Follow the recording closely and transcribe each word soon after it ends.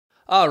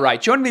All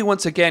right, joining me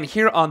once again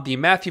here on the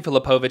Matthew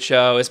Filipowicz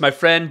Show is my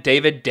friend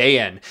David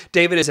Dayen.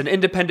 David is an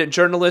independent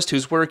journalist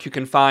whose work you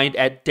can find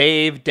at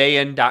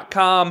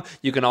davedayen.com.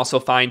 You can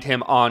also find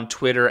him on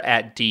Twitter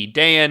at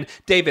ddayen.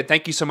 David,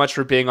 thank you so much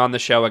for being on the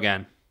show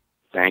again.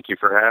 Thank you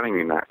for having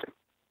me, Matthew.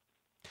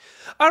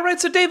 All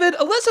right, so David,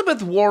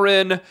 Elizabeth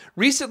Warren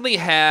recently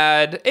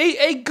had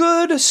a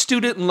good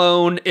student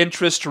loan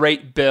interest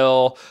rate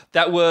bill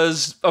that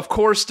was, of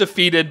course,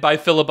 defeated by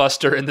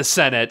filibuster in the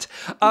Senate.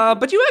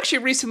 But you actually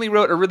recently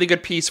wrote a really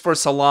good piece for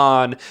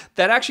Salon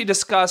that actually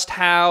discussed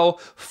how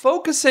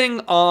focusing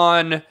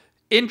on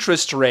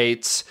interest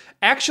rates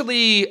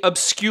actually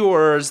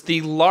obscures the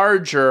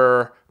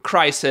larger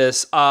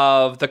crisis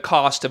of the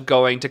cost of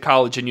going to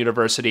college and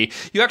university.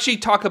 You actually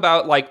talk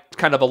about like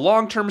kind of a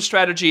long-term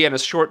strategy and a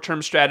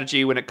short-term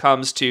strategy when it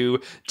comes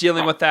to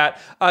dealing with that.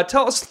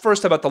 Tell us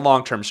first about the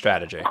long-term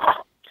strategy.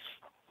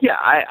 Yeah,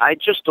 I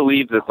just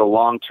believe that the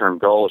long-term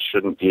goal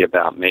shouldn't be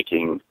about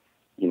making,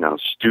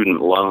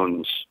 student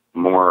loans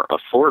more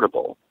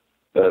affordable.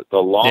 The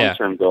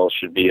long-term goal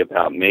should be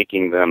about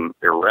making them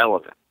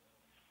irrelevant.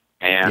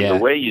 And the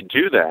way you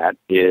do that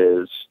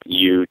is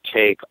you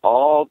take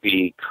all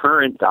the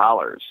current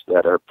dollars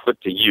that are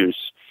put to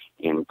use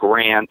in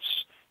grants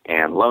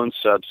and loan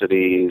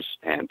subsidies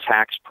and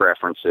tax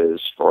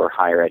preferences for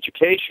higher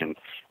education,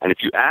 and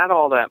if you add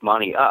all that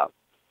money up,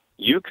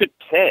 you could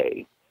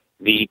pay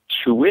the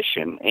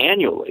tuition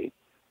annually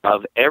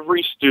of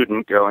every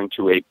student going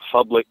to a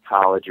public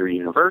college or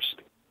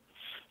university.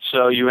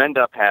 So you end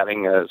up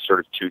having a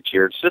sort of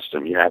two-tiered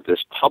system. You have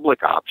this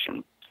public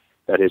option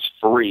that is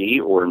free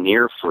or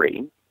near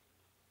free.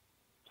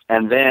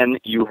 And then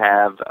you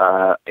have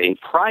a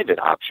private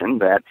option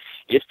that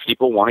if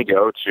people want to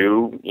go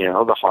to,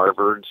 the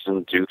Harvards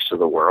and Dukes of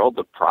the world,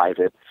 the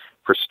private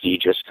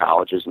prestigious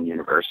colleges and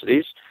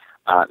universities,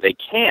 they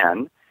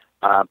can,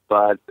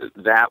 but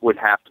that would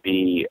have to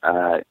be,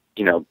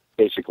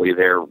 basically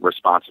their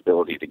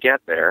responsibility to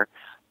get there.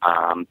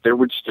 There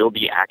would still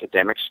be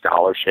academic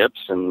scholarships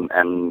and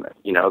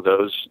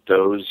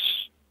those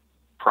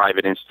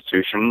private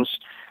institutions.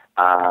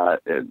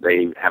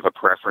 They have a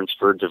preference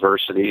for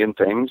diversity and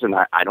things, and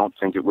I don't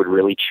think it would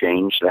really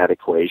change that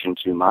equation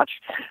too much.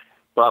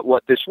 But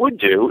what this would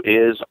do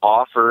is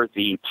offer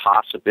the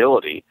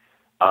possibility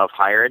of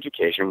higher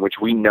education, which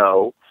we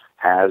know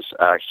has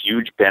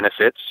huge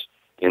benefits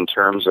in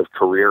terms of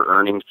career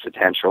earnings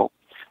potential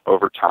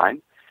over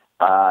time.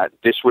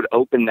 This would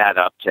open that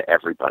up to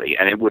everybody,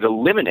 and it would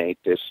eliminate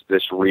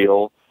this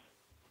real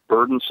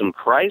burdensome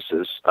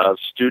crisis of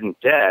student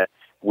debt,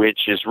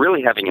 which is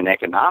really having an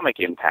economic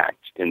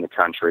impact in the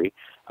country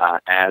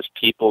as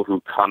people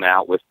who come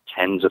out with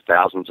tens of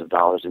thousands of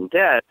dollars in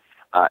debt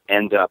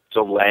end up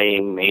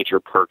delaying major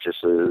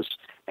purchases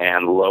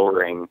and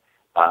lowering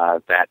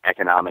that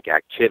economic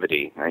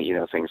activity,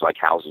 things like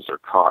houses or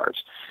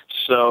cars.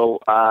 So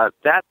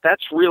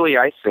that's really,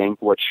 I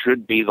think, what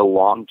should be the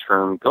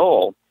long-term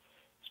goal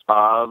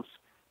of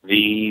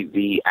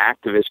the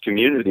activist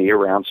community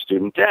around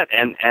student debt.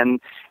 And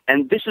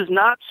this is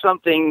not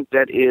something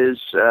that is,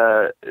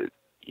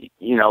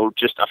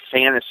 just a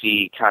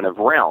fantasy kind of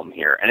realm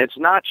here. And it's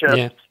not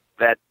just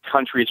that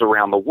countries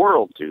around the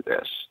world do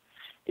this.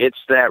 It's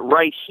that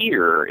right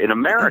here in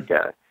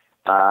America,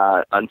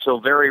 until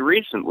very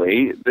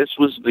recently, this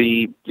was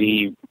the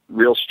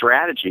real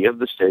strategy of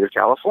the state of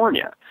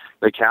California.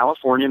 The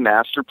California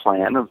Master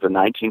Plan of the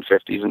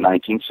 1950s and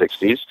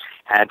 1960s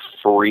had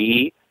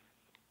free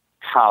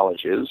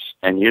colleges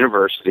and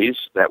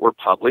universities that were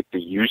public. The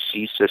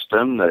UC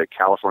system, the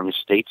California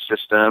state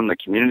system, the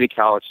community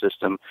college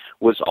system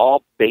was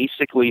all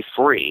basically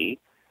free,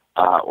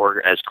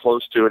 or as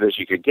close to it as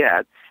you could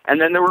get. And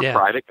then there were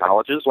private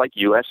colleges like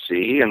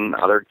USC and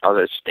other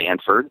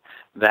Stanford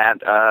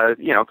that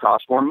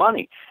cost more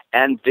money.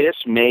 And this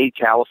made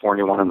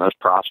California one of the most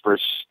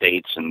prosperous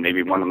states and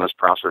maybe one of the most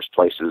prosperous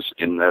places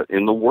in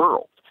the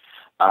world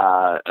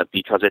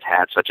because it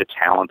had such a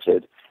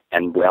talented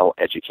and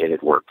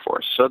well-educated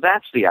workforce. So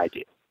that's the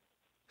idea.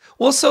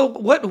 Well, so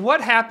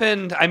what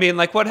happened? I mean,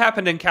 what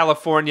happened in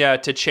California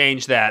to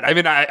change that? I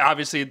mean,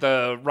 obviously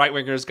the right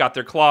wingers got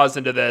their claws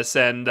into this,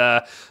 and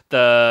the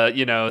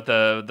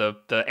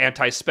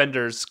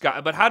anti-spenders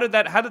got. But how did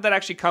that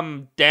actually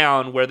come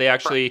down? Where they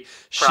actually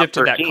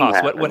shifted that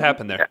cost? What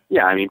happened there?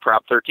 Yeah, I mean,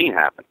 Prop 13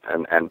 happened,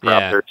 and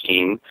Prop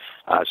 13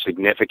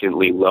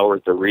 significantly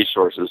lowered the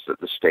resources that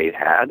the state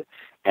had,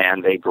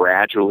 and they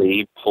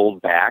gradually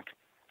pulled back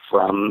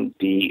from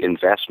the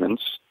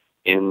investments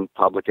in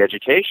public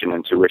education,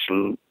 and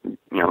tuition,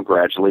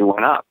 gradually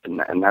went up,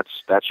 and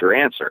that's your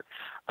answer.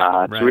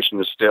 Right. Tuition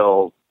is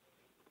still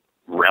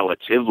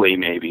relatively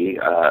maybe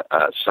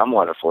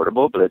somewhat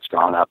affordable, but it's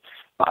gone up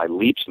by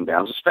leaps and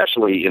bounds,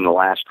 especially in the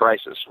last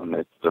crisis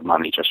when the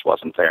money just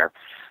wasn't there.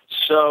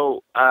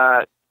 So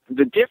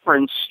the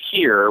difference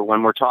here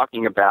when we're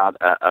talking about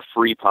a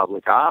free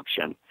public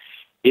option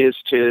is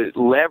to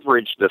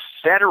leverage the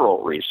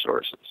federal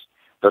resources,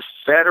 the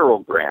federal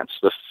grants,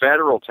 the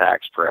federal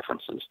tax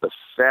preferences, the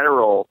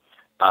federal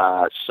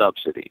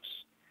subsidies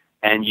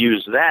and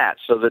use that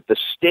so that the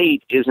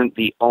state isn't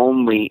the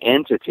only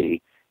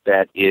entity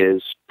that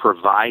is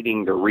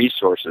providing the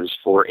resources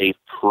for a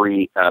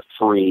free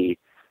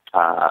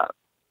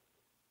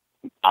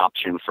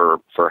option for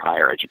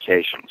higher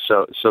education.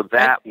 So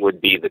that would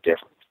be the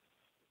difference.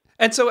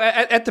 And so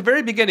at the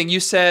very beginning,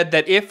 you said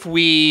that if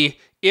we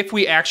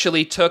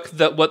actually took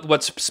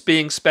what's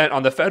being spent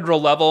on the federal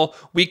level,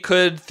 we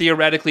could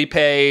theoretically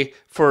pay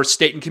for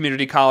state and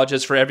community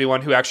colleges for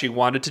everyone who actually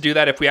wanted to do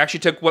that. If we actually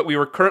took what we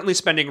were currently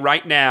spending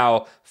right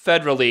now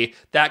federally,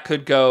 that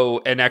could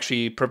go and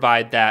actually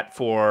provide that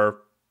for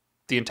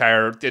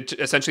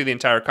essentially the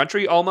entire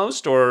country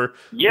almost, or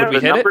would we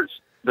hit it?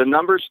 The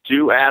numbers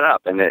do add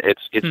up, and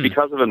it's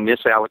because of a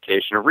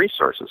misallocation of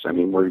resources. I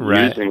mean, we're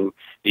using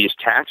these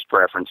tax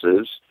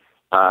preferences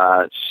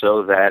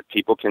so that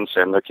people can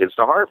send their kids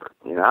to Harvard.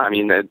 I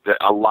mean,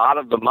 a lot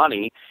of the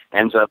money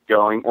ends up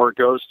going or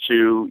goes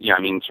to,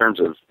 in terms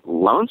of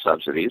loan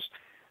subsidies,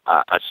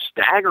 a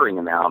staggering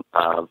amount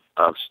of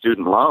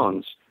student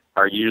loans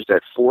are used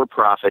at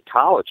for-profit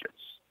colleges,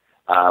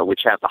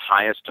 which have the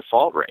highest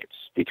default rates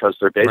because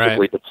they're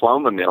basically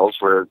diploma mills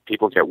where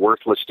people get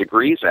worthless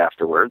degrees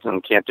afterwards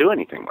and can't do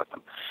anything with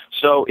them.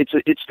 So it's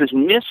this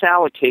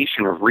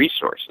misallocation of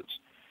resources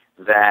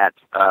that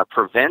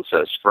prevents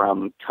us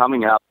from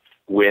coming up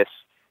with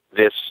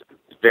this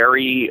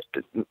very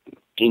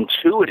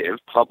intuitive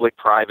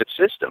public-private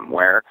system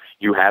where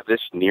you have this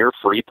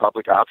near-free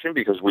public option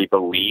because we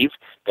believe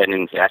that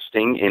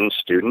investing in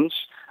students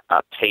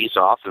pays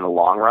off in the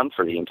long run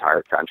for the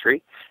entire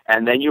country.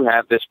 And then you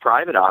have this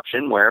private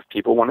option where if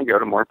people want to go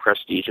to more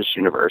prestigious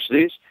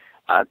universities,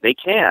 they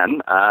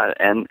can,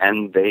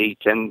 and they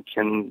can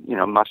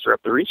muster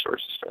up the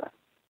resources for that.